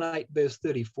them in John 8 verse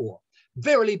 34.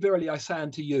 Verily, verily, I say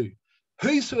unto you,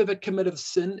 whosoever committeth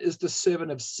sin is the servant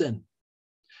of sin.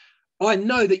 I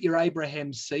know that you're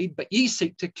Abraham's seed, but ye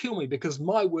seek to kill me, because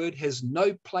my word has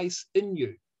no place in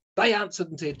you. They answered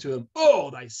and said to him,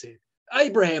 oh, they said,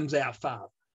 Abraham's our father.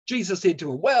 Jesus said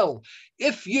to him, well,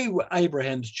 if you were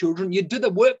Abraham's children, you'd do the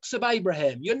works of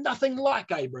Abraham. You're nothing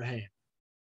like Abraham.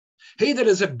 He that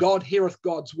is of God heareth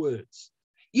God's words.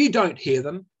 You don't hear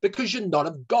them because you're not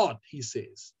of God, he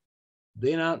says.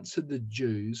 Then answered the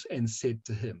Jews and said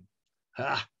to him,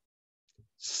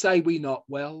 say we not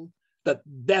well that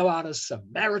thou art a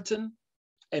Samaritan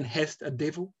and hast a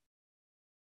devil?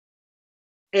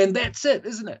 And that's it,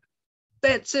 isn't it?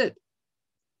 That's it.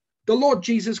 The Lord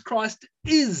Jesus Christ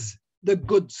is the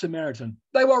Good Samaritan.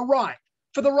 They were right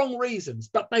for the wrong reasons,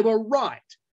 but they were right.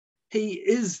 He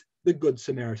is the Good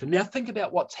Samaritan. Now think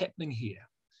about what's happening here.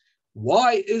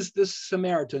 Why is this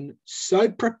Samaritan so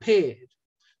prepared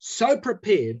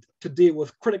to deal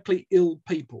with critically ill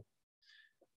people?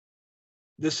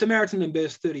 The Samaritan in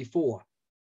verse 34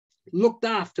 looked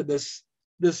after this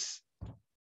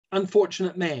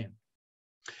unfortunate man.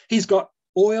 He's got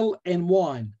oil and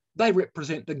wine. They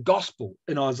represent the gospel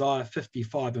in Isaiah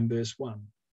 55 and verse 1.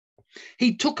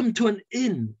 He took him to an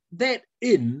inn. That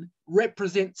inn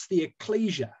represents the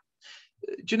ecclesia.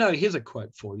 Do you know, here's a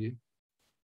quote for you.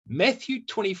 Matthew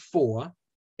 24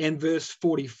 and verse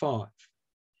 45.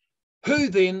 Who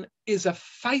then is a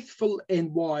faithful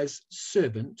and wise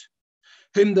servant,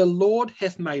 whom the Lord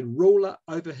hath made ruler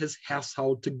over his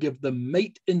household, to give them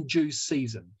meat in due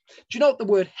season? Do you know what the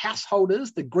word household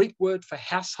is? The Greek word for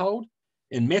household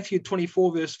in Matthew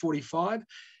 24 verse 45,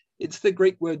 it's the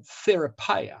Greek word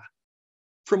therapeia,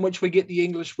 from which we get the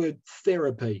English word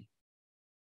therapy.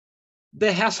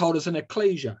 Their household is an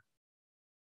ecclesia,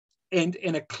 and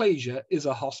an ecclesia is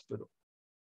a hospital.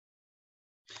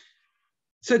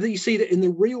 So that you see that in the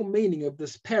real meaning of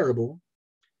this parable,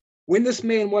 when this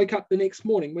man woke up the next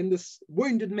morning, when this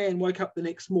wounded man woke up the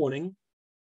next morning,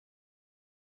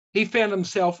 he found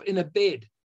himself in a bed,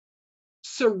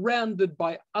 surrounded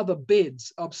by other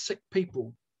beds of sick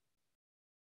people.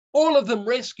 All of them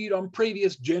rescued on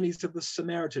previous journeys to the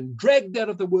Samaritan, dragged out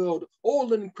of the world,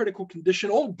 all in critical condition,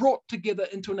 all brought together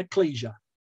into an ecclesia.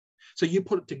 So you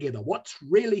put it together. What's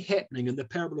really happening in the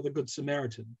parable of the Good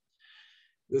Samaritan?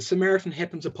 The Samaritan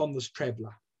happens upon this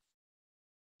traveler.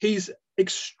 He's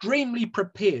extremely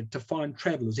prepared to find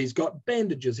travelers. He's got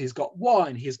bandages, he's got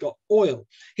wine, he's got oil.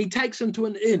 He takes him to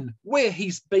an inn where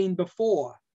he's been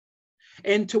before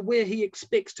and to where he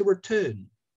expects to return.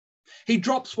 He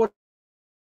drops whatever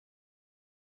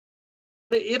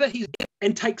he's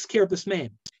and takes care of this man.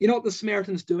 You know what the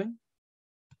Samaritan's doing?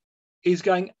 He's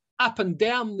going up and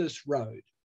down this road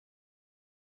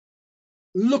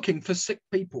looking for sick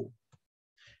people.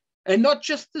 And not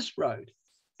just this road,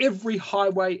 every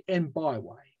highway and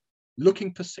byway,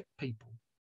 looking for sick people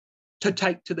to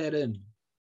take to that inn.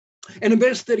 And in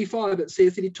verse 35, it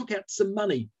says that he took out some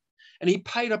money and he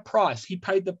paid a price. He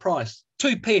paid the price,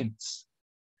 2 pence.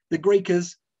 The Greek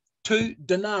is 2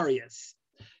 denarius.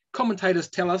 Commentators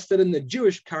tell us that in the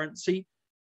Jewish currency,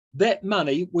 that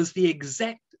money was the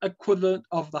exact equivalent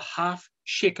of the half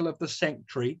shekel of the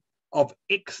sanctuary of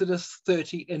Exodus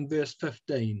 30 and verse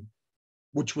 15,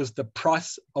 which was the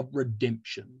price of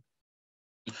redemption.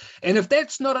 And if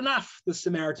that's not enough, the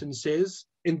Samaritan says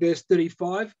in verse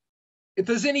 35, if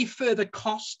there's any further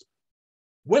cost,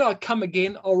 when I come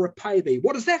again, I'll repay thee.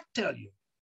 What does that tell you?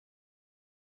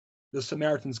 The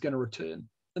Samaritan's going to return,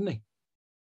 isn't he?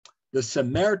 The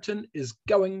Samaritan is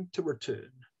going to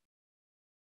return.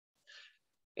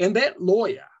 And that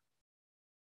lawyer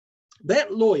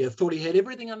thought he had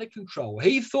everything under control.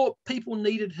 He thought people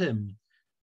needed him.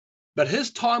 But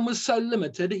his time was so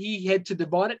limited, he had to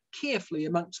divide it carefully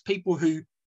amongst people who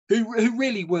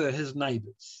really were his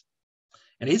neighbours.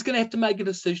 And he's going to have to make a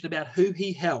decision about who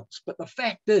he helps. But the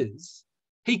fact is,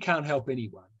 he can't help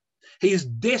anyone. He is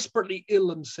desperately ill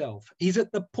himself. He's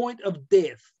at the point of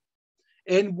death.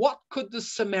 And what could the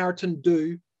Samaritan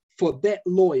do for that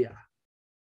lawyer?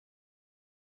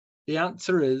 The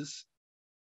answer is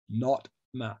not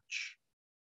much.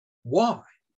 Why?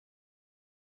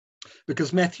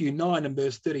 Because Matthew 9 and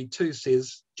verse 32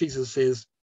 says, Jesus says,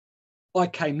 I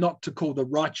came not to call the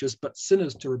righteous, but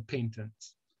sinners to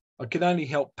repentance. I can only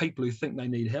help people who think they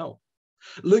need help.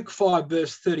 Luke 5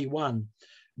 verse 31,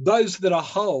 those that are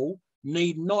whole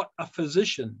need not a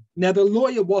physician. Now the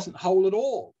lawyer wasn't whole at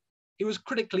all. He was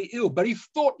critically ill, but he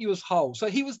thought he was whole. So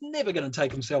he was never going to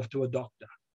take himself to a doctor.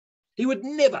 He would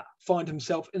never find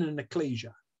himself in an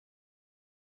ecclesia.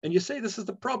 And you see, this is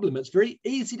the problem. It's very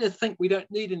easy to think we don't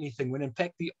need anything when in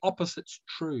fact the opposite's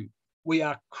true. We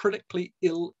are critically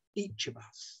ill, each of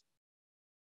us.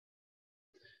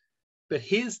 But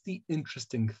here's the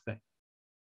interesting thing.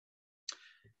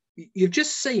 You've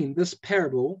just seen this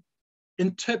parable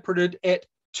interpreted at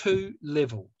two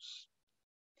levels.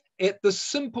 At the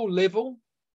simple level,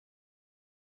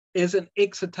 as an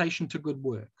exhortation to good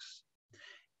works.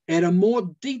 At a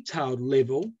more detailed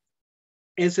level,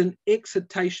 as an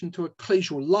exhortation to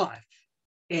ecclesial life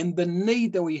and the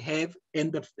need that we have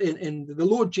and the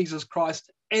Lord Jesus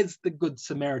Christ as the Good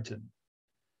Samaritan.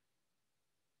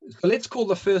 So let's call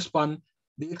the first one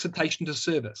the exhortation to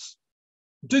service.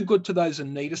 Do good to those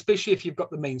in need, especially if you've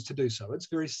got the means to do so. It's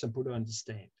very simple to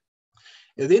understand.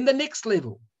 And then the next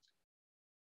level,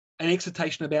 an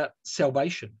exhortation about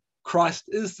salvation. Christ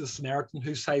is the Samaritan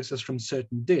who saves us from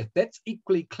certain death. That's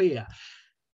equally clear.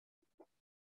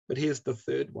 But here's the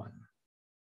third one.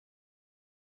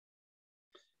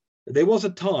 There was a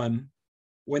time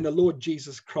when the Lord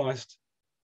Jesus Christ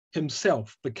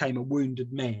himself became a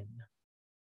wounded man.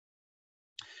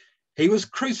 He was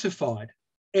crucified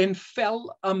and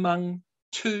fell among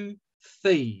two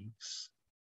thieves.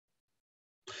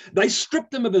 They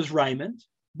stripped him of his raiment,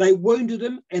 they wounded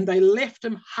him, and they left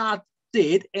him half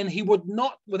dead, and he would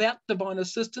not, without divine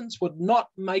assistance, would not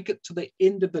make it to the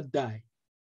end of the day.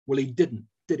 Well, he didn't,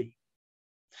 did he?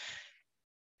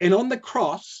 And on the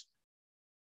cross,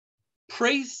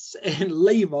 priests and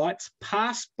Levites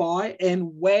passed by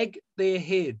and wagged their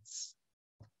heads.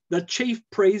 The chief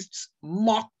priests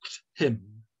mocked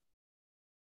him.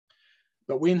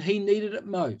 But when he needed it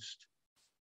most,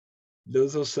 there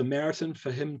was a Samaritan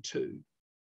for him too.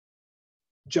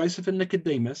 Joseph of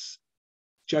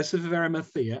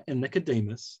Arimathea and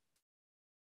Nicodemus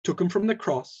took him from the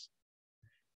cross,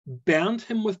 bound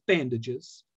him with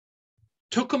bandages,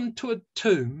 took him to a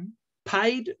tomb,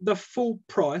 paid the full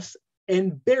price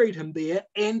and buried him there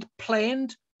and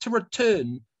planned to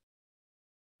return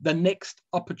the next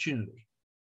opportunity.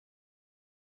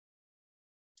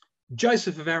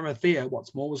 Joseph of Arimathea,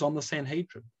 what's more, was on the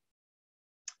Sanhedrin.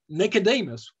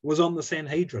 Nicodemus was on the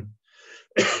Sanhedrin.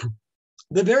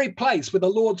 The very place where the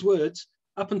Lord's words,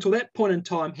 up until that point in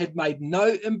time, had made no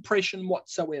impression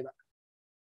whatsoever.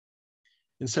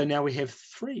 And so now we have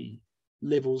three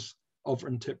levels of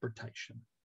interpretation.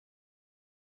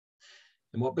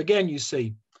 And what began, you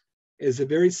see, as a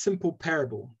very simple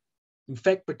parable, in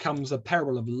fact, becomes a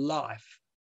parable of life.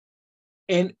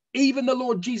 And even the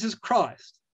Lord Jesus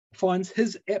Christ finds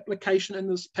his application in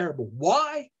this parable.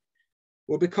 Why?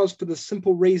 Well, because for the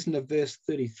simple reason of verse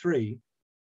 33,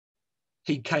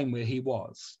 he came where he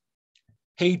was.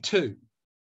 He too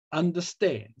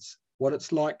understands what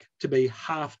it's like to be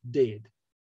half dead,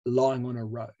 lying on a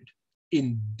road,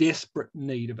 in desperate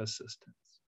need of assistance.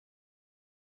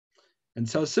 And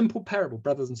so a simple parable,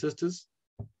 brothers and sisters,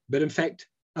 but in fact,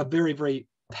 a very, very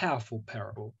powerful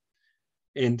parable.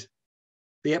 And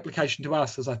the application to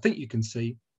us, as I think you can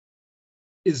see,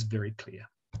 is very clear.